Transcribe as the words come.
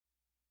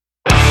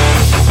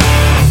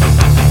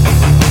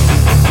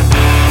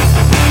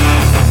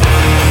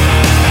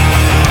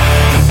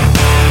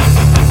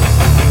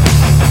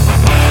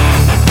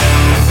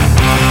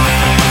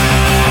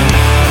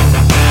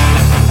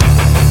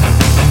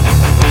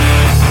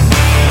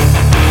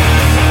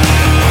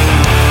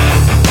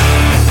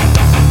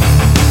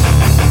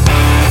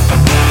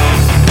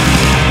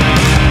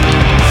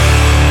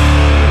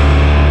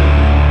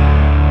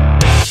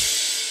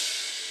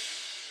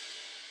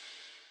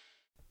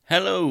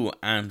Hello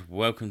and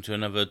welcome to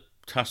another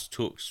Tusk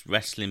Talks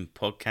Wrestling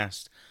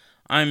podcast.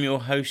 I'm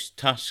your host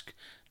Tusk,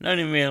 known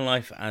in real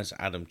life as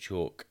Adam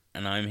Chalk,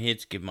 and I'm here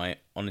to give my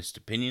honest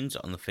opinions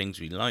on the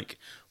things we like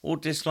or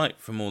dislike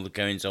from all the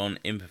goings on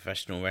in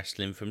professional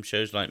wrestling, from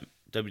shows like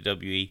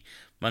WWE,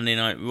 Monday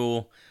Night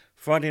Raw,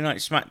 Friday Night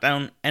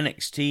SmackDown,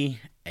 NXT,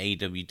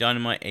 AEW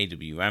Dynamite,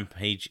 AEW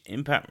Rampage,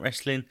 Impact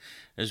Wrestling,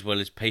 as well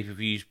as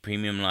pay-per-views,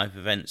 premium live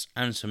events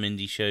and some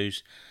indie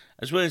shows,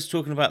 as well as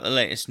talking about the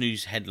latest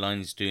news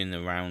headlines doing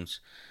the rounds.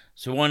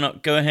 So why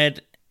not go ahead,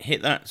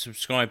 hit that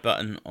subscribe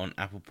button on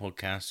Apple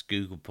Podcasts,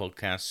 Google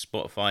Podcasts,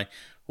 Spotify,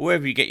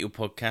 wherever you get your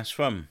podcasts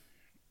from.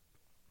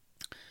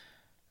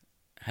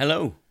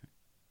 Hello.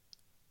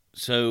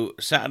 So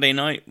Saturday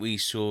night we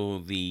saw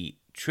the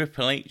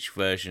Triple H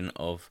version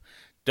of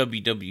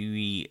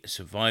WWE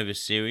Survivor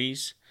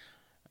Series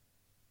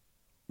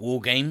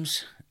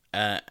Wargames,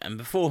 and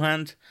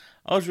beforehand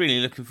I was really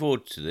looking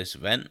forward to this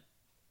event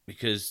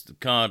because the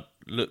card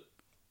looked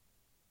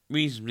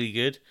reasonably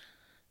good.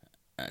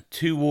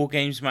 Two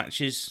Wargames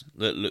matches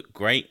that looked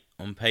great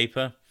on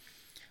paper.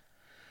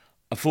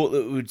 I thought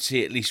that we would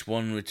see at least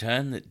one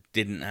return. That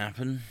didn't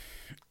happen.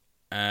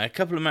 A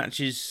couple of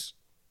matches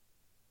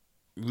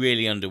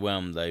really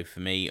underwhelmed though for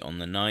me on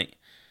the night.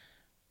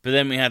 But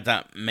then we had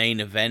that main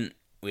event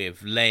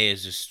with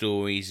layers of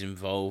stories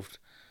involved.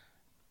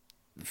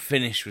 The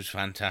finish was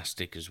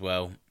fantastic as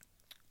well.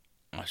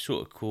 I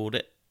sort of called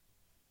it.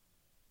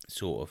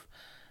 Sort of.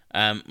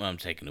 Well, I'm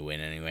taking the win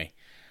anyway.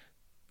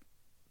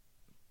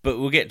 But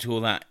we'll get to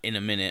all that in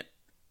a minute.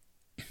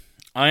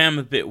 I am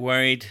a bit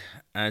worried,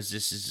 as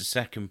this is the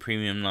second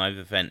premium live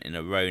event in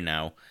a row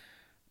now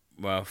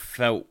where I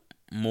felt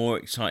more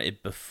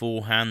excited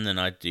beforehand than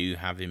I do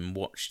having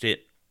watched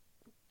it.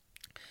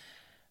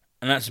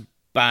 And that's a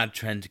bad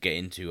trend to get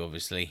into,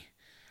 obviously.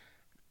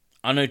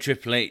 I know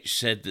Triple H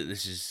said that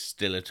this is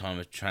still a time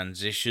of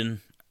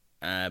transition,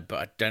 but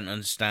I don't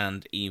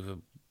understand either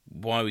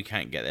why we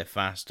can't get there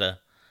faster.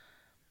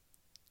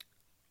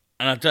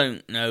 And I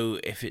don't know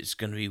if it's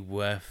going to be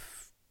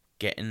worth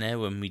getting there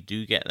when we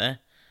do get there.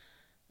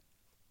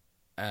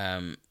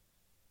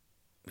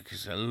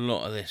 Because a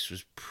lot of this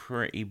was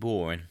pretty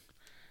boring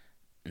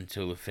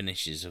until the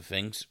finishes of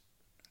things.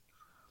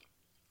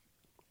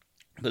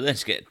 But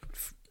let's get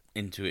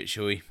into it,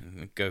 shall we?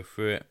 Go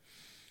through it.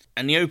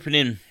 And the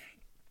opening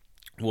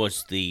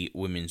was the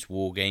Women's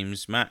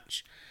Wargames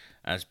match,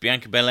 as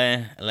Bianca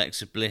Belair,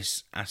 Alexa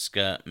Bliss,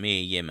 Asuka, Mia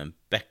Yim and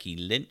Becky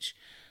Lynch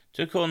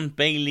took on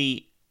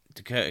Bayley,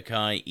 Dakota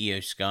Kai,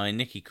 Io Sky,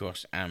 Nikki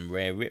Cross and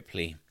Rhea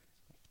Ripley.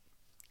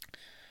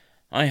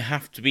 I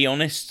have to be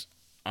honest,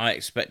 I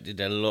expected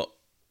a lot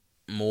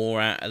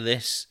more out of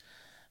this.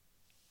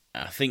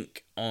 I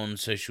think on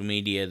social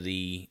media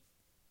the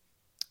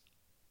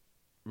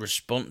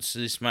response to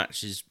this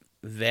match is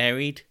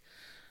varied.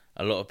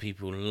 A lot of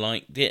people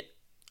liked it,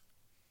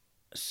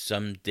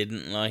 some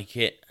didn't like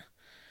it.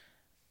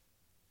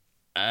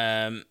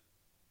 For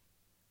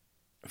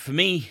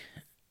me,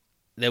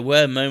 there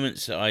were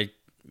moments that I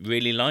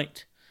really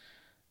liked,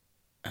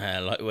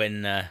 like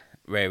when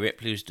Rhea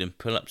Ripley was doing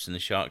pull-ups in the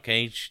shark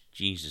cage.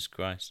 Jesus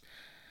Christ.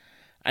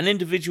 And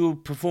individual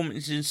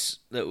performances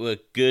that were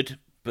good,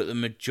 but the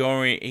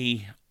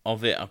majority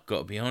of it, I've got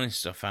to be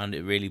honest, I found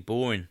it really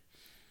boring.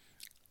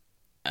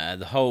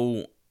 The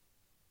whole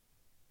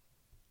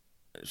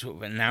sort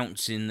of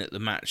announcing that the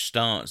match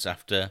starts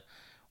after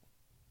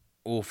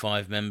all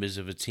five members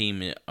of a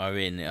team are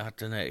in, I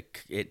don't know,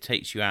 it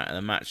takes you out of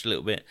the match a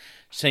little bit.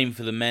 Same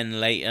for the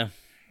men later.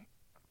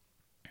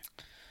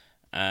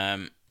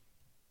 There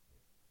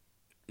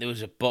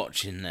was a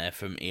botch in there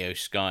from Io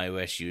Sky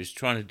where she was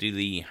trying to do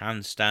the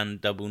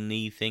handstand double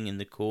knee thing in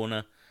the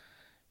corner,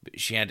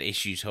 but she had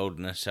issues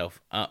holding herself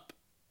up,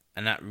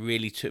 and that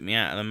really took me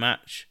out of the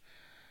match.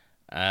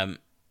 I'd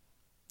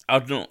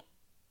not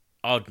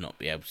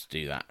be able to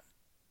do that,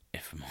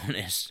 if I'm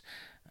honest.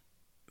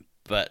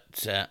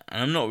 But and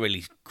I'm not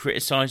really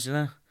criticising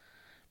her,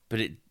 but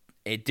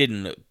it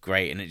didn't look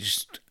great, and it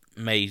just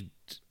made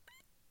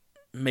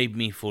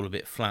me fall a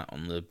bit flat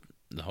on the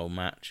whole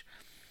match.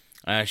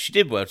 She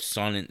did well to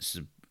silence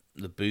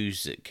the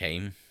boos that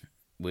came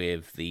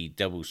with the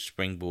double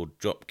springboard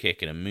drop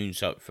kick and a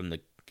moonsault from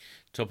the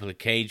top of the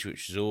cage,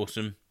 which was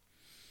awesome.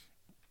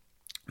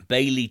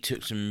 Bayley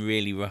took some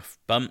really rough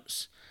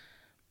bumps,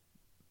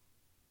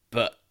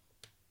 but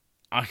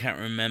I can't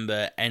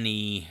remember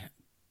any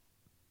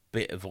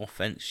bit of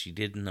offense she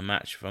did in the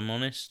match, if I'm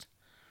honest.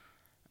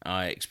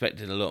 I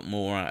expected a lot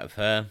more out of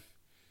her.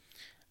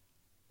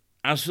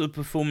 As for the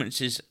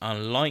performances I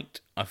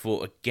liked, I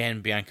thought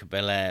again Bianca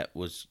Belair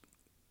was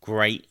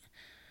great,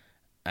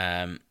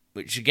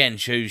 which again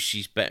shows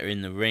she's better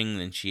in the ring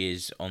than she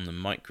is on the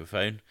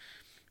microphone.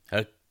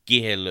 Her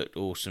gear looked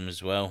awesome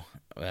as well.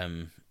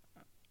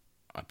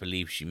 I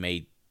believe she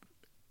made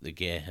the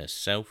gear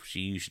herself.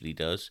 She usually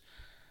does.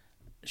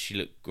 She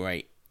looked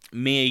great.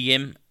 Mia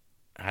Yim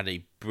had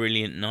a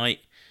brilliant night.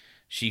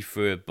 She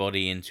threw her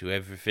body into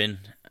everything.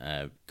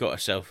 Got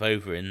herself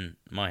over in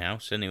my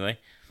house anyway.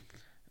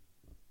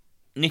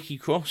 Nikki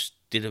Cross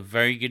did a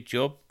very good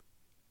job.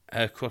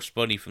 her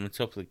crossbody from the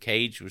top of the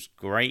cage was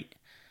great.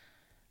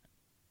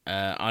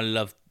 I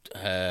loved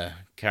her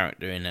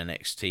character in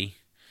NXT,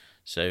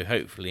 so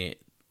hopefully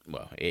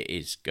it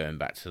is going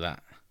back to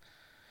that.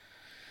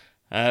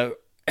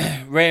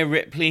 Rhea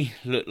Ripley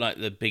looked like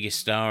the biggest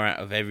star out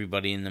of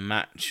everybody in the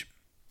match.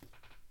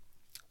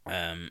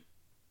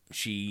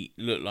 She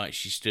looked like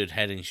she stood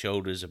head and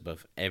shoulders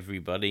above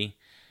everybody.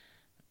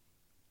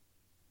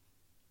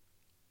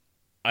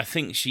 I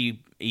think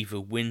she either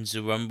wins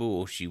the Rumble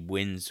or she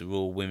wins the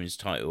Raw Women's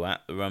title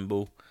at the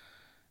Rumble.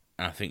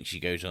 And I think she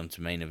goes on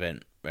to main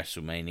event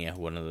WrestleMania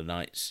one of the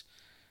nights.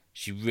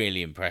 She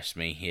really impressed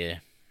me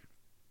here,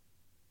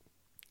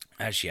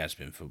 as she has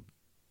been for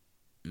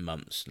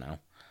months now.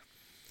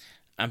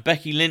 And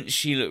Becky Lynch,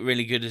 she looked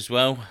really good as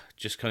well,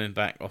 just coming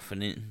back off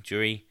an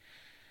injury.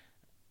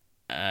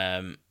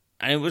 And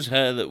it was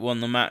her that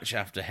won the match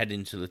after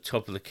heading to the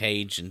top of the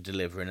cage and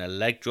delivering a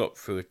leg drop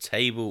through a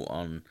table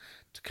on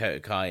Dakota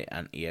Kai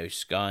and Io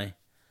Sky.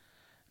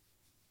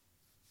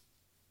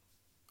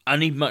 I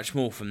need much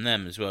more from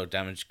them as well,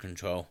 Damage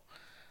Control.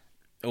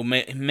 Or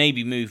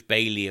maybe move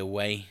Bayley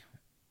away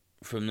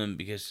from them,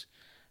 because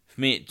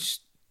for me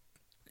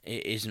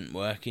it isn't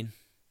working.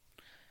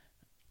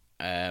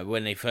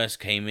 When they first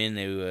came in,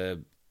 they were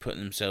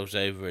putting themselves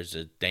over as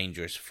a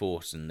dangerous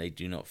force, and they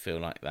do not feel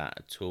like that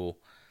at all.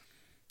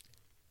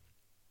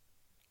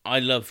 I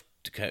love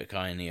Dakota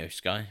Kai and Io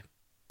Sky,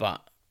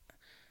 but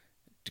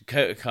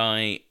Dakota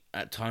Kai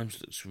at times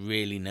looks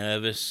really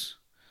nervous.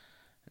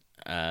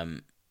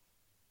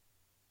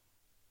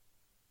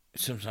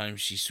 Sometimes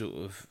she sort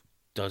of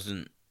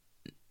doesn't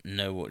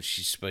know what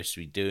she's supposed to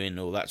be doing,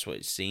 or that's what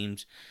it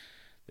seems.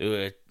 There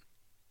were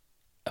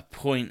a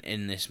point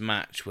in this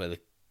match where the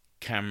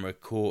camera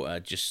caught her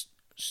just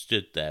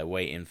stood there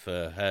waiting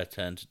for her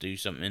turn to do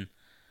something.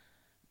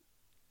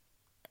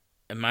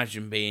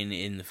 Imagine being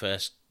in the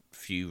first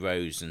few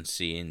rows and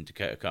seeing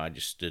Dakota Kai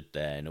just stood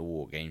there in a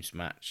Wargames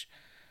match.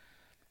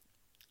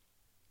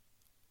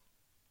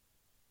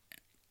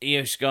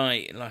 Io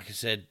Sky, like I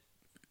said,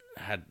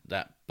 had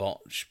that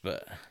botch,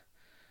 but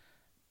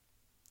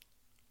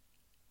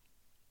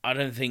I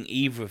don't think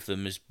either of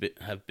them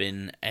have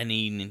been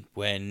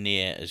anywhere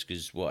near as good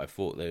as what I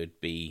thought they would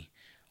be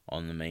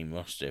on the main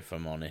roster, if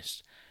I'm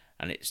honest.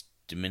 And it's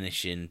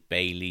diminishing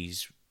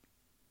Bayley's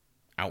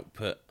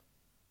output.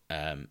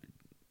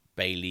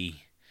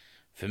 Bayley,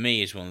 for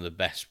me, is one of the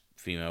best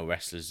female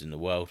wrestlers in the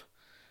world.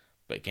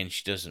 But again,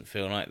 she doesn't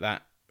feel like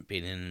that,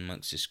 being in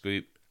amongst this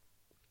group.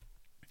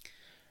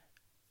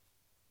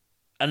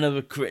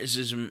 Another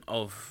criticism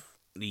of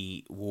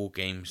the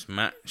Wargames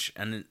match,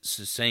 and it's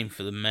the same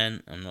for the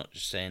men, I'm not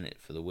just saying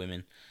it for the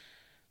women.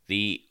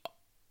 The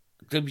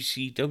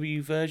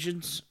WCW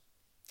versions,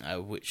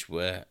 which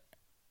were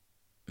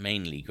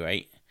mainly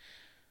great,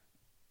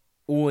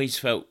 always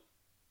felt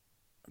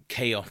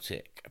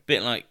chaotic, a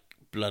bit like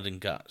Blood and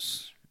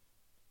Guts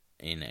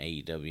in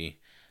AEW.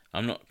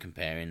 I'm not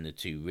comparing the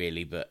two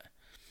really, but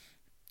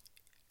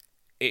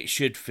it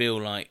should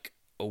feel like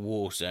a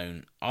war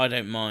zone. I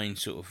don't mind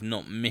sort of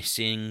not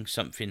missing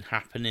something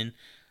happening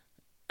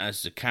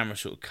as the camera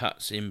sort of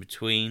cuts in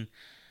between.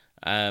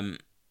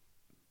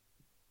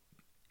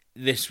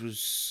 This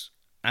was,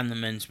 and the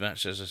men's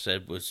match, as I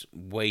said, was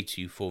way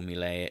too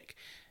formulaic.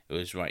 It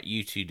was, right,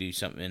 you two do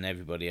something,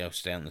 everybody else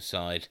stay on the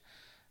side.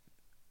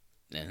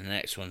 Then the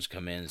next ones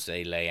come in as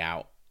they lay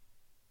out.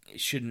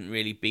 It shouldn't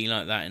really be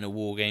like that in a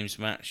Wargames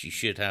match. You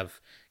should have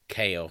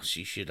chaos.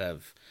 You should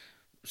have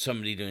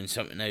somebody doing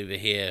something over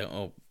here,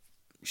 or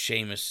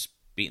Sheamus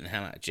beating the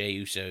hell out of Jey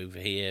Uso over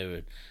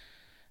here.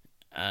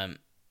 I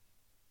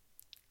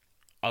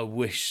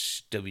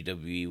wish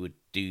WWE would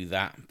do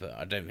that, but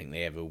I don't think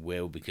they ever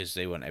will, because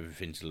they want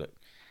everything to look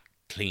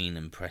clean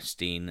and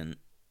pristine. And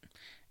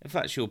if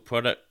that's your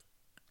product,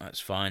 that's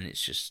fine.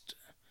 It's just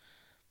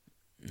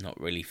not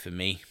really for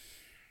me.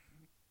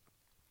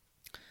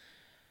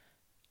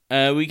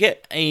 We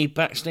get a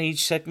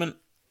backstage segment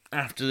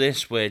after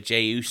this where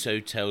Jey Uso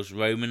tells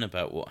Roman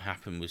about what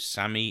happened with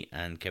Sami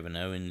and Kevin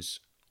Owens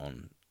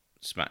on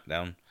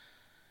SmackDown.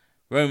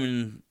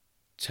 Roman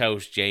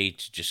tells Jey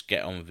to just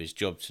get on with his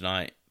job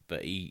tonight,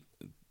 but he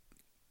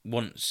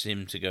wants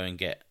him to go and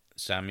get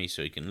Sami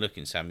so he can look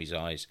in Sami's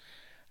eyes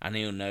and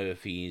he'll know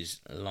if he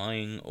is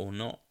lying or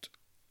not.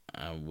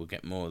 We'll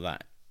get more of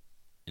that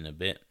in a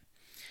bit.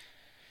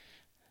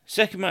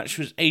 Second match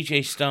was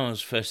AJ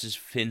Styles versus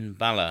Finn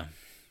Balor.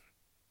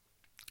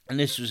 And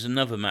this was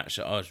another match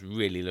that I was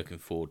really looking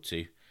forward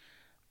to.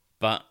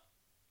 But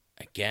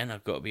again,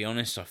 I've got to be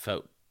honest, I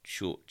felt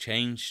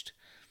shortchanged.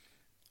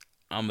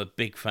 I'm a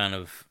big fan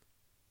of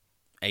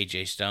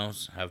AJ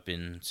Styles. Have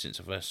been since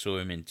I first saw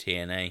him in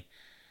TNA.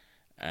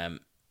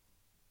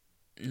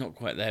 Not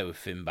quite there with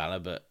Finn Balor,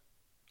 but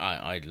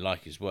I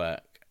like his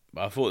work.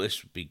 But I thought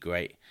this would be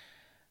great.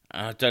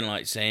 I don't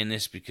like saying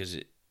this because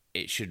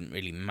it shouldn't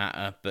really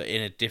matter, but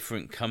in a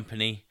different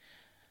company,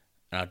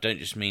 and I don't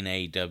just mean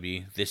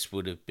AEW, this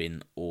would have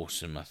been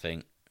awesome, I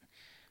think.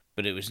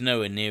 But it was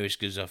nowhere near as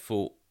good as I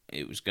thought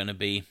it was going to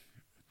be.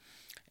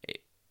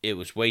 It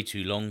was way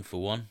too long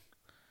for one.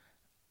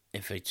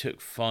 if they took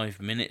 5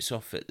 minutes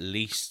off at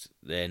least,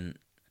 then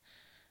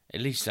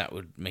at least that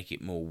would make it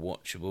more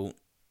watchable.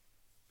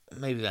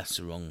 Maybe that's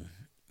the wrong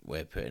way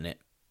of putting it.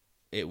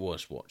 It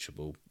was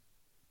watchable.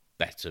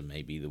 Better,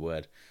 maybe the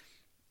word.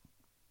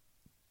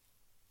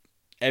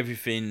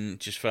 Everything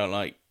just felt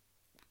like,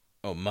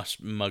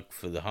 must mug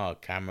for the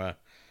hard camera,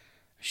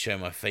 show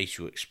my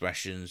facial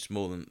expressions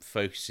more than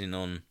focusing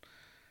on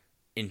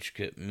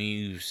intricate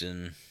moves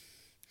and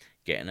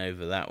getting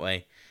over that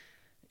way.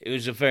 It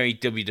was a very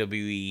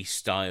WWE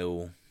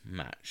style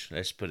match,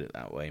 let's put it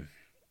that way.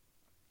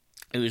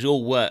 It was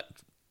all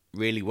worked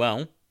really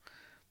well,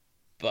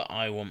 but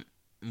I want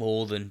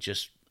more than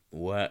just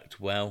worked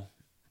well.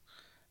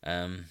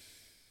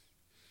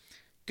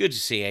 Good to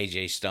see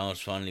AJ Styles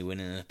finally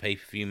winning a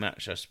pay-per-view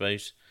match, I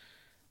suppose,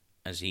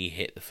 as he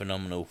hit the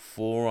phenomenal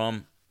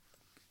forearm.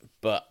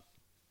 But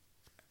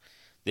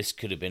this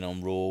could have been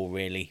on Raw,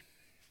 really.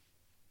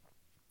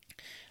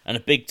 And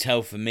a big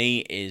tell for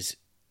me is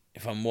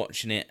if I'm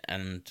watching it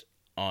and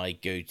I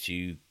go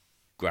to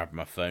grab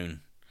my phone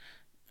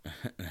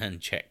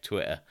and check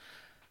Twitter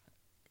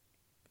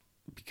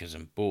because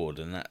I'm bored,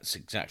 and that's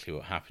exactly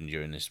what happened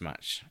during this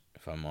match,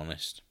 if I'm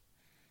honest.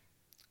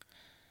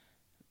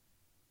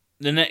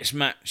 The next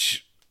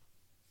match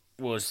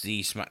was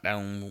the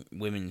SmackDown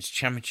Women's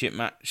Championship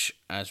match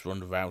as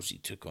Ronda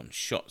Rousey took on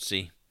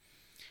Shotzi.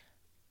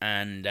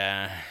 And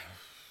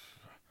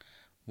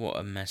what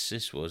a mess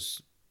this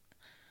was.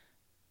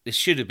 This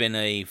should have been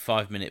a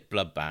 5-minute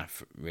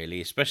bloodbath,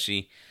 really,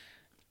 especially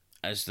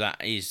as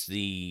that is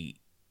the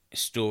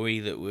story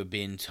that we're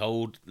being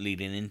told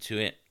leading into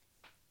it.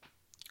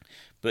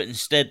 But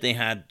instead they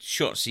had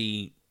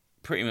Shotzi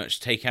pretty much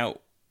take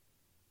out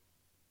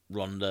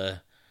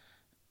Ronda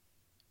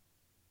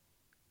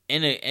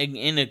in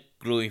a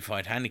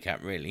glorified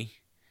handicap, really,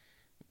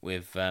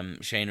 with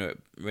Shayna at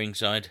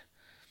ringside.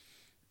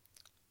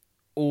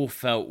 All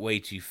felt way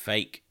too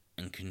fake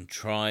and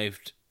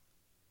contrived.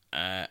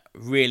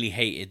 Really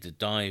hated the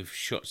dive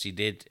Shotzi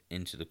did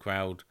into the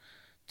crowd,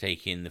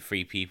 taking the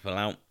 3 people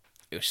out.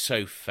 It was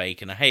so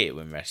fake, and I hate it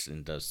when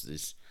wrestling does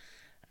this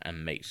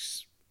and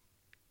makes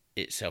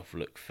itself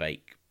look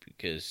fake,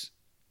 because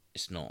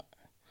it's not.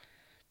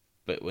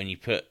 But when you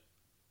put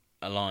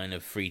a line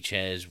of 3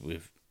 chairs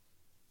with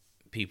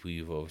people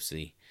you've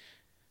obviously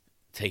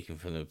taken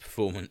from the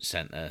performance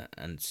center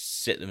and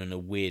sit them in a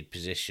weird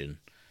position,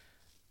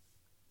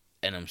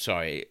 and I'm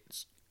sorry,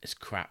 it's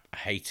crap. I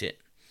hate it.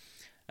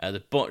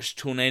 The botched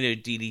tornado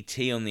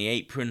DDT on the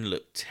apron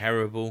looked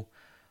terrible.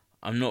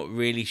 I'm not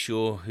really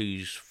sure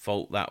whose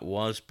fault that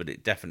was, but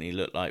it definitely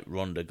looked like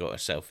Ronda got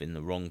herself in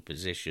the wrong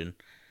position.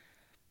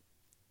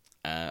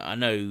 I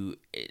know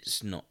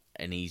it's not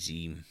an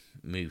easy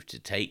move to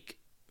take,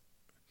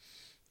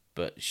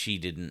 but she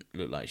didn't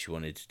look like she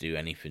wanted to do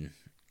anything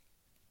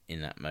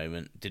in that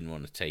moment. Didn't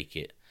want to take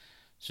it.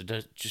 So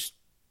just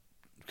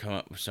come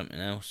up with something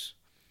else.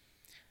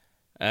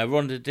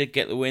 Ronda did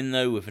get the win,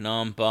 though, with an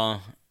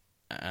armbar,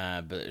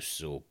 but it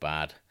was all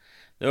bad.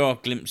 There are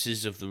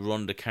glimpses of the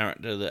Ronda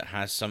character that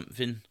has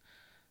something,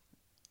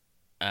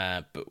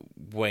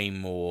 but way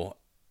more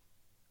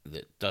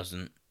that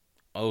doesn't.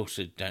 I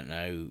also don't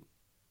know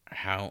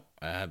how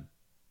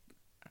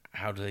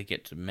do they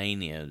get to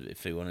Mania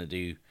if they want to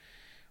do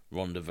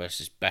Ronda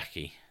versus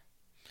Becky,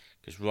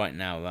 because right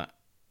now that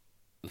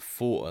the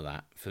thought of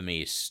that for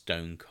me is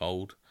stone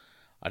cold.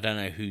 I don't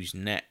know who's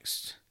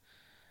next.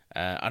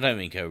 I don't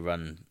think her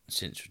run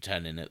since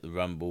returning at the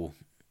Rumble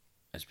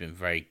has been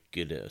very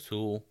good at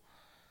all.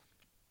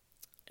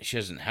 She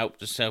hasn't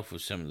helped herself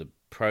with some of the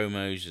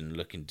promos and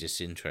looking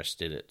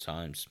disinterested at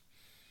times.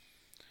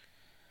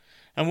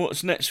 And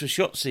what's next for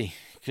Shotzi?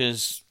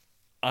 Because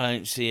I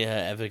don't see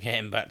her ever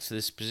getting back to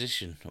this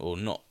position, or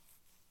not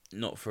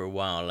for a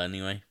while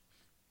anyway.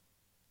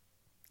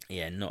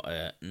 Yeah, not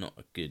a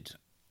good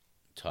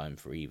time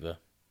for either.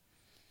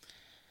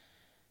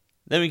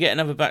 Then we get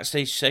another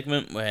backstage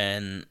segment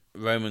when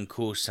Roman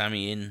calls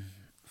Sami in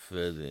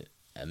for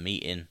a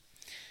meeting.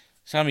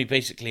 Sami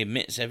basically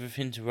admits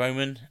everything to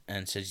Roman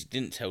and says he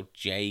didn't tell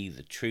Jay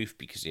the truth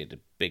because he had a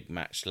big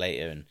match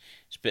later and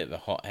it's a bit of a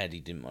hothead,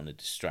 he didn't want to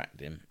distract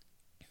him.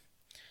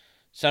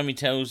 Sami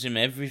tells him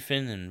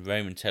everything and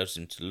Roman tells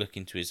him to look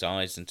into his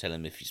eyes and tell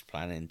him if he's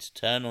planning to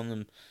turn on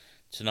them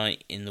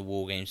tonight in the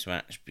Wargames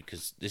match,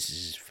 because this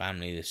is his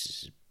family, this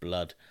is his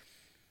blood.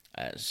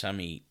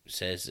 Sami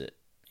says that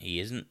he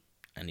isn't,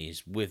 and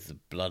he's with the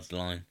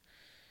bloodline.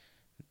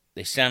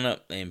 They stand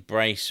up, they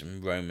embrace,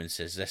 and Roman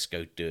says, let's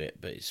go do it.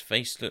 But his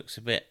face looks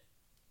a bit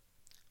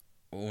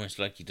almost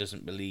like he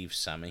doesn't believe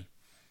Sami.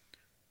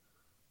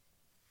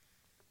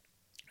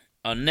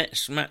 Our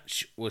next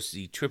match was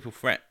the Triple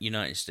Threat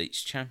United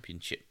States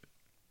Championship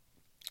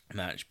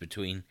match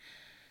between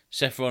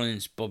Seth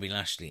Rollins, Bobby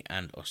Lashley,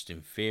 and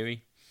Austin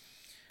Theory.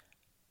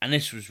 And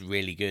this was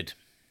really good.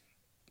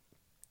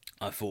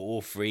 I thought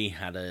all 3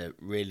 had a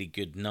really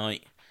good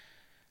night.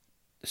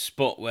 The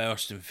spot where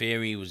Austin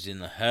Theory was in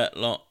the Hurt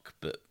Lock,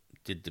 but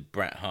did the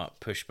Bret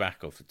Hart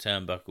pushback off the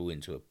turnbuckle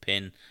into a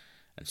pin,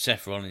 And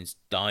Seth Rollins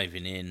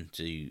diving in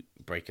to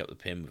break up the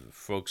pin with a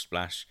frog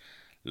splash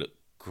looked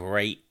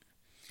great.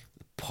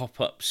 The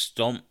pop-up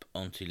stomp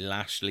onto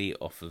Lashley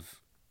off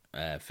of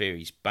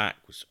Theory's back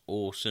was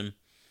awesome.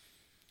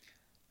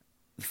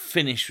 The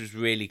finish was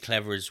really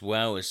clever as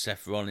well, as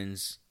Seth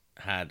Rollins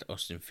had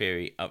Austin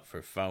Theory up for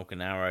a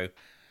Falcon Arrow,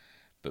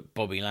 but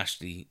Bobby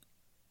Lashley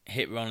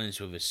hit Rollins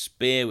with a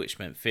spear, which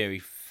meant Theory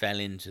fell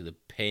into the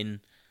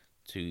pin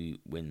to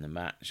win the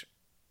match.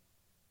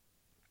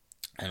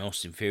 And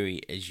Austin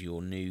Theory is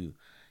your new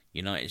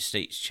United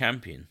States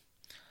champion.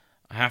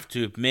 I have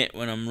to admit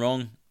when I'm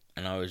wrong,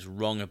 and I was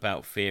wrong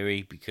about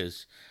Theory,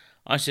 because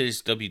I said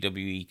his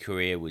WWE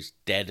career was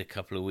dead a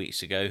couple of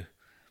weeks ago.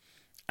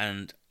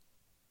 And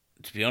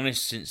to be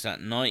honest, since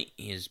that night,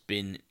 he has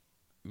been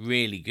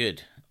really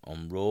good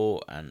on Raw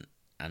and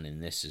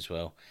in this as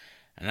well.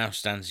 And now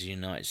stands as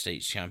United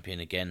States champion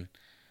again.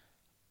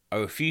 I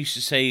refuse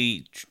to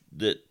say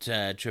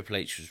that Triple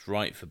H was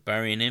right for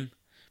burying him,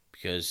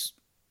 because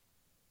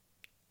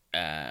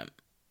that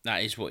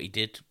is what he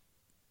did.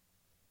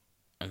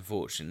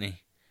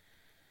 Unfortunately,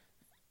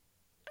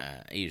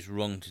 he was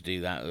wrong to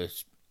do that.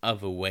 There's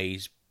other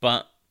ways,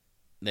 but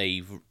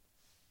they've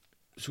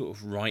sort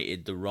of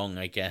righted the wrong,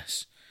 I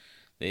guess.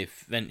 They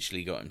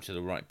eventually got him to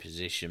the right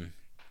position,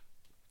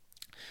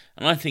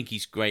 and I think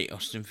he's great,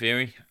 Austin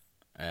Theory.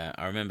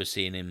 I remember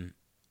seeing him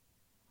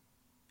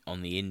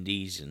on the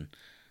Indies, and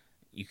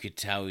you could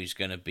tell he's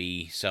going to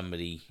be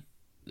somebody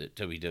that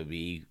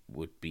WWE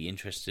would be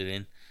interested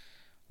in.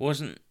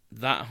 Wasn't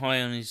that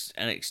high on his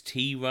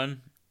NXT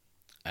run,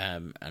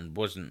 and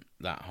wasn't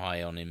that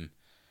high on him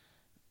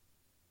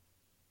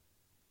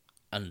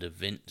under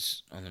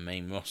Vince on the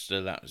main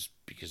roster. That was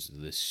because of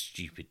the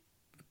stupid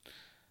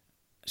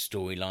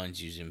storylines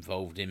he was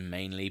involved in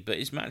mainly, but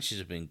his matches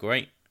have been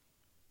great.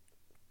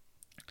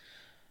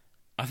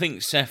 I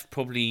think Seth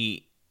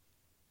probably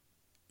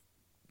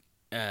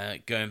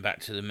going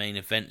back to the main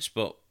event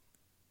spot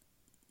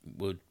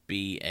would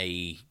be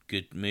a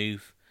good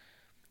move.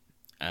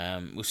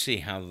 We'll see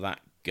how that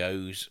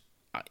goes.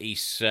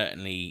 He's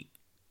certainly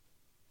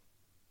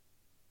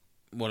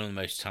one of the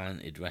most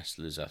talented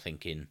wrestlers, I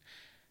think, in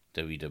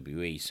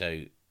WWE,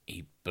 so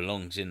he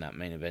belongs in that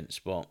main event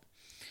spot.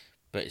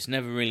 But it's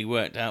never really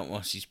worked out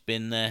whilst he's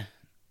been there.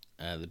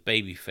 The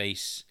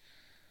babyface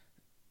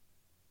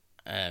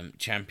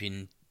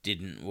champion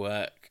didn't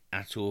work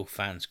at all.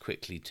 Fans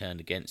quickly turned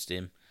against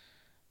him.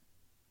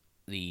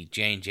 The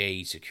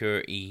J&J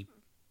security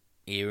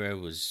era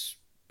was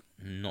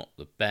not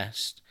the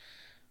best,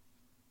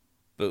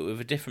 but with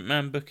a different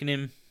man booking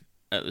him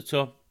at the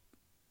top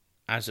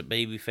as a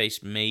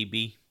babyface,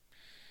 maybe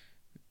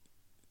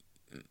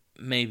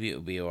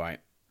it'll be alright.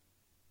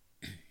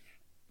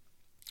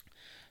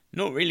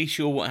 Not really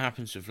sure what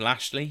happens with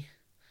Lashley,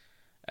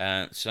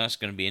 so that's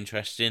going to be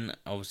interesting.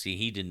 Obviously,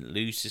 he didn't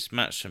lose this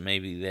match, so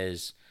maybe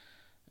there's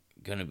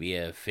going to be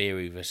a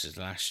Theory versus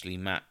Lashley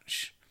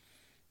match.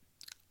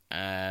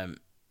 I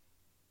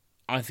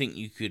think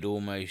you could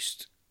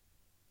almost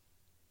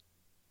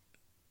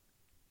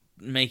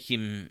make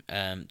him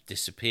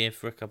disappear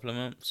for a couple of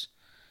months,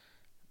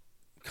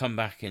 come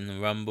back in the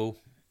Rumble,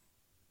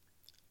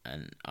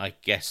 and I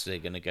guess they're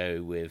going to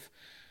go with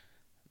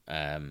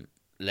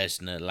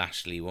Lesnar,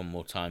 Lashley one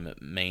more time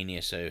at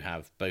Mania, so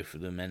have both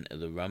of them enter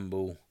the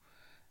Rumble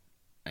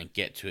and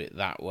get to it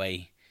that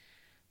way.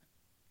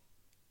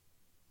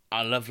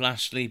 I love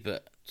Lashley,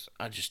 but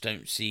I just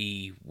don't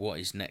see what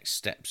his next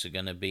steps are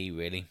going to be,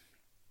 really.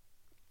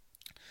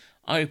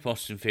 I hope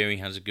Austin Theory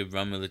has a good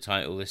run with the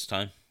title this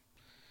time,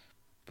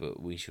 but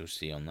we shall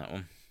see on that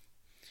one.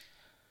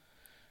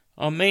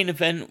 Our main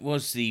event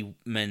was the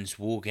men's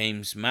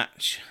Wargames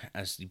match,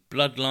 as the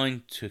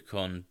Bloodline took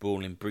on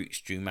Brawling Brutes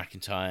Drew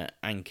McIntyre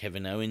and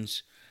Kevin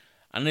Owens.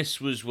 And this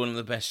was one of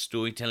the best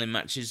storytelling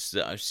matches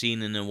that I've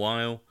seen in a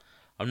while.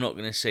 I'm not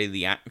going to say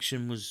the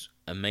action was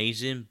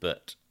amazing,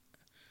 but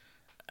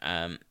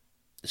the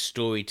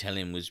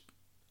storytelling was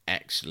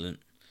excellent.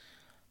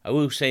 I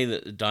will say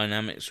that the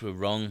dynamics were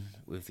wrong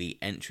with the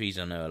entries.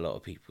 I know a lot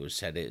of people have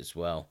said it as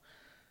well.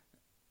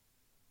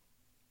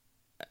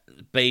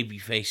 Baby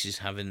faces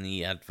having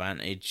the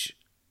advantage.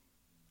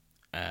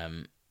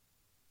 9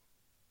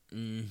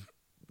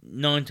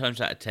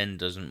 times out of 10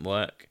 doesn't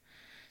work.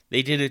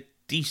 They did a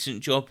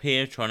decent job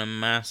here trying to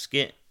mask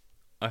it.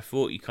 I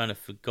thought you kind of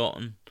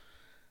forgotten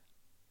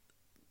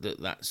that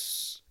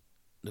that's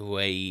the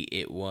way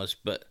it was,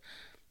 but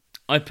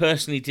I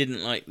personally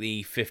didn't like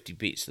the 50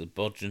 beats of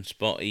the Bodron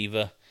spot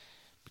either,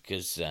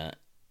 because it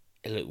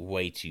looked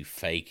way too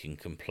fake and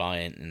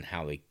compliant in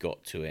how they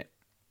got to it.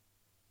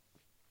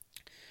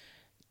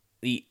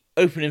 The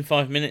opening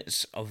 5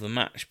 minutes of the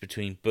match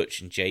between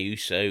Butch and Jey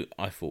Uso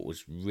I thought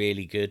was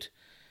really good.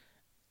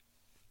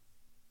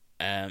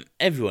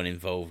 Everyone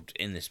involved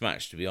in this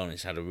match, to be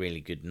honest, had a really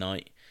good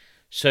night.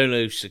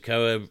 Solo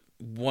Sikoa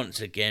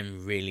once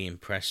again really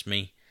impressed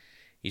me.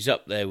 He's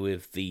up there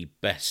with the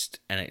best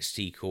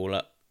NXT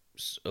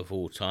call-ups of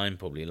all time,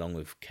 probably along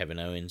with Kevin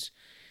Owens.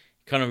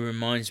 Kind of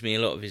reminds me a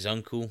lot of his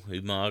uncle,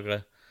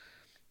 Umaga.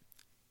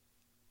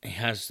 He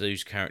has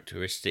those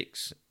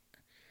characteristics.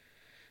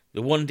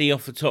 The 1D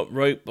off the top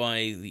rope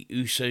by the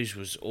Usos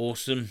was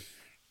awesome.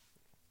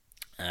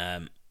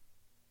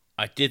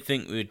 I did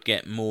think we would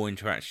get more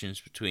interactions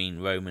between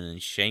Roman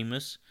and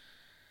Sheamus,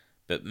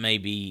 but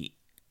maybe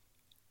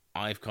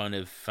I've kind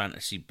of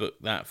fantasy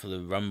booked that for the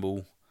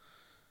Rumble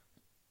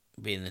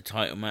being the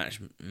title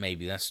match.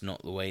 Maybe that's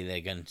not the way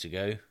they're going to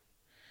go.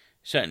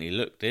 Certainly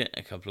looked it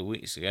a couple of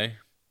weeks ago.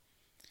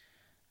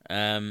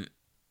 But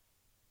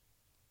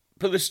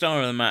the star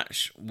of the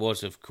match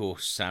was, of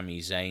course, Sami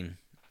Zayn.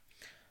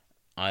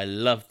 I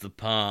loved the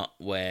part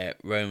where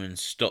Roman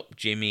stopped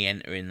Jimmy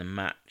entering the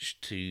match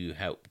to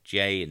help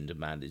Jay and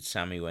demanded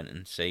Sami went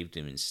and saved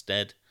him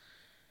instead.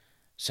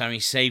 Sami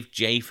saved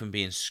Jay from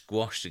being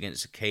squashed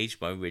against the cage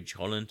by Ridge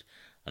Holland,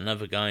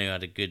 another guy who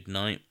had a good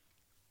night.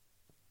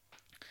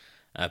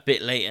 A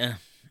bit later,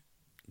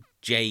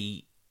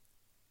 Jay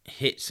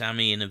hit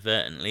Sami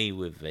inadvertently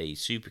with a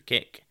super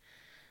kick,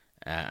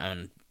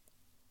 and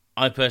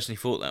I personally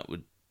thought that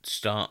would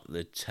start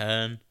the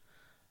turn.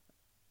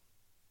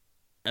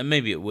 And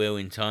maybe it will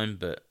in time,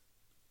 but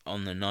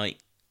on the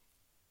night,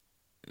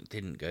 it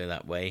didn't go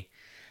that way.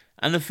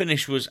 And the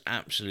finish was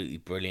absolutely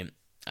brilliant.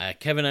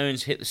 Kevin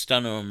Owens hit the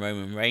stunner on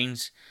Roman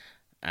Reigns,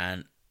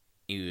 and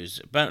he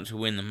was about to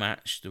win the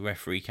match. The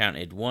referee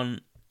counted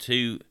 1,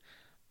 2,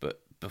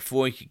 but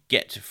before he could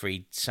get to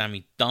 3,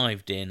 Sami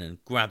dived in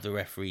and grabbed the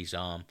referee's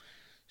arm,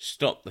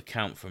 stopped the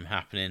count from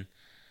happening.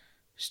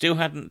 Still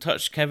hadn't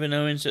touched Kevin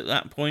Owens at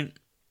that point.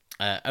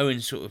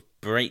 Owens sort of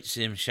berates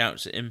him,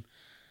 shouts at him.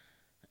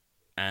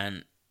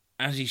 And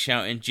as he's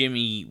shouting,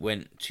 Jimmy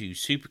went to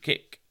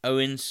superkick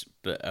Owens,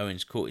 but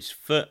Owens caught his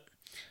foot.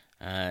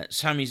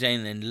 Sami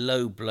Zayn then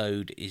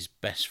low-blowed his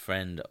best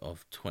friend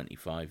of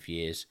 25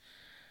 years.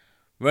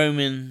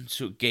 Roman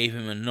sort of gave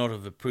him a nod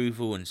of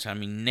approval, and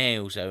Sami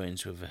nails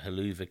Owens with a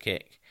haluva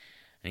kick.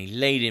 And he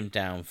laid him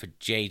down for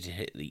Jay to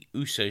hit the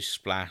Uso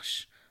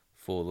splash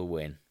for the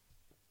win.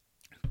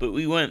 But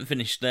we weren't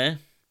finished there,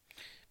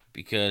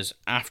 because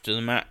after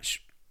the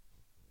match,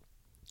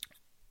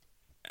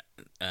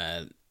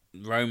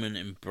 Roman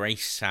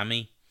embraced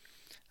Sami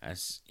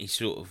as he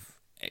sort of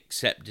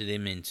accepted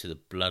him into the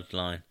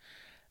bloodline.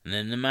 And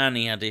then the man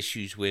he had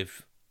issues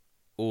with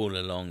all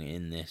along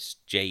in this,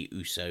 Jey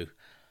Uso,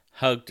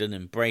 hugged and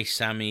embraced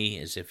Sami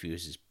as if he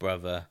was his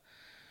brother.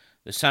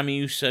 The Sami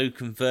Uso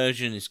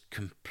conversion is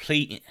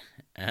complete,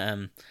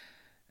 and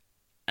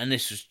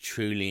this was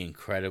truly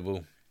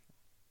incredible.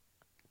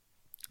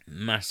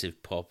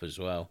 Massive pop as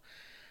well.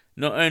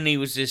 Not only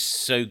was this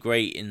so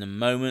great in the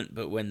moment,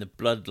 but when the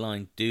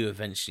bloodline do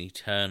eventually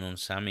turn on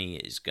Sami,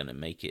 it is going to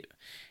make it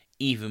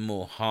even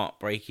more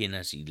heartbreaking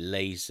as he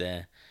lays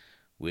there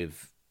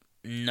with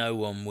no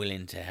one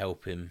willing to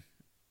help him.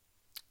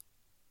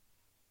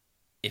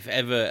 If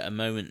ever a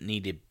moment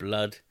needed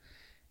blood,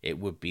 it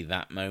would be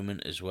that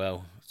moment as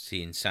well,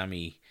 seeing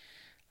Sami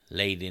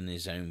laid in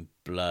his own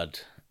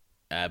blood.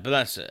 But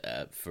that's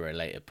for a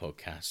later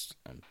podcast.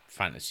 I'm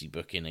fantasy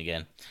booking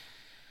again.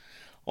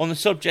 On the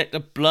subject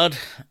of blood,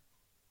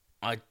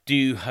 I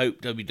do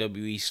hope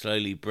WWE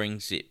slowly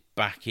brings it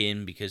back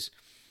in, because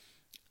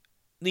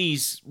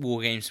these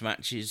Wargames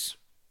matches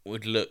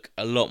would look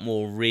a lot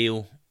more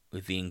real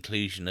with the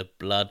inclusion of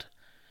blood.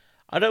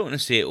 I don't want to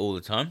see it all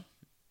the time.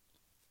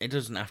 It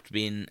doesn't have to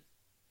be in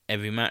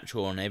every match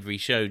or on every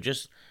show,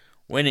 just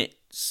when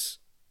it's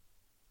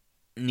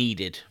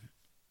needed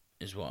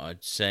is what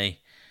I'd say.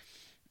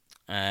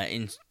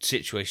 In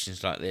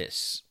situations like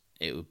this,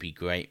 it would be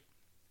great.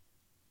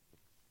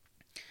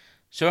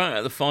 So out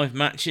of the 5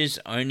 matches,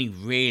 I only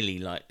really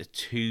like the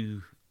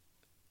 2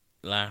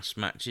 last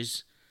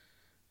matches.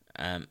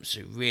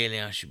 So really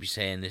I should be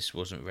saying this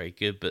wasn't very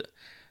good, but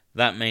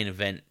that main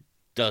event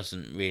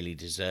doesn't really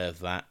deserve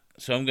that.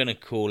 So I'm going to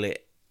call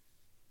it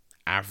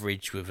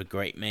average with a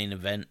great main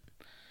event.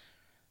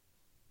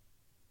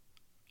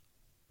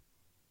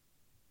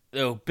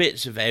 There were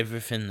bits of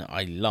everything that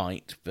I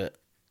liked, but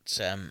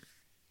certainly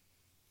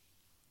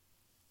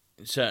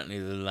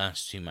the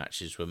last 2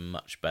 matches were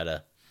much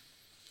better.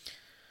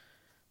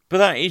 But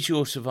that is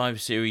your Survivor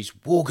Series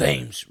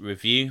Wargames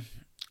review.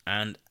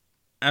 And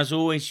as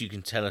always, you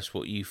can tell us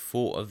what you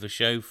thought of the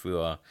show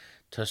through our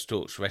Tuss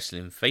Talks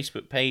Wrestling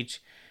Facebook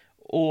page,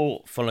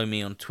 or follow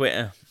me on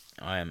Twitter.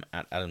 I am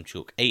at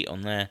AdamChalk8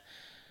 on there.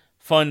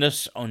 Find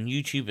us on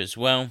YouTube as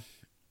well.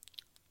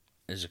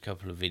 There's a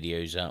couple of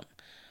videos up.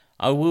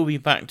 I will be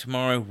back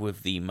tomorrow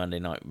with the Monday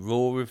Night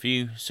Raw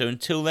review. So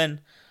until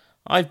then,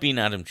 I've been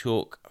Adam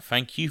Chalk.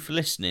 Thank you for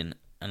listening,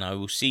 and I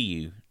will see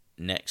you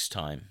next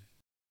time.